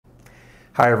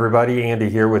Hi everybody, Andy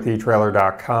here with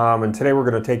etrailer.com, and today we're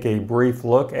going to take a brief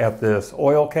look at this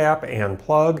oil cap and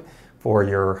plug for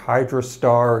your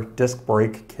HydraStar disc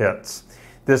brake kits.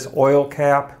 This oil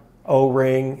cap,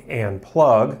 O-ring, and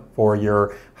plug for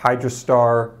your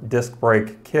HydraStar disc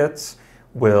brake kits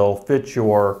will fit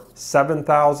your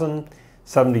 7,000,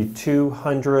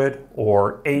 7,200,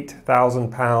 or 8,000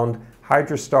 pound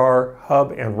HydraStar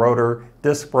hub and rotor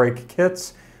disc brake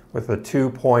kits with a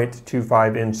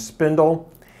 2.25 inch spindle.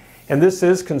 And this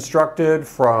is constructed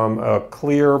from a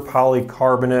clear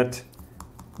polycarbonate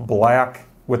black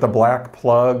with a black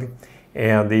plug,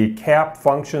 and the cap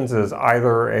functions as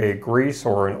either a grease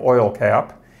or an oil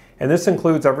cap. And this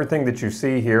includes everything that you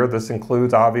see here. This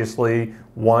includes obviously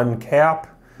one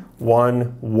cap,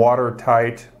 one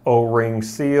watertight O-ring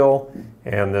seal,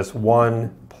 and this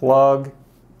one plug.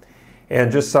 And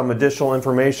just some additional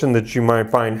information that you might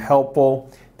find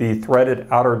helpful. The threaded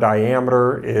outer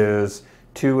diameter is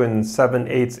 2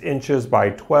 7/8 inches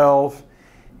by 12,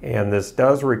 and this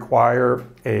does require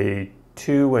a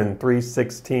 2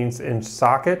 3/16 inch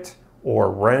socket or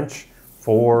wrench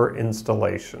for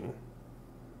installation.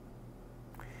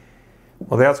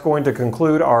 Well, that's going to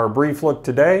conclude our brief look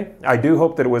today. I do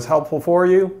hope that it was helpful for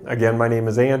you. Again, my name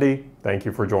is Andy. Thank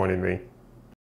you for joining me.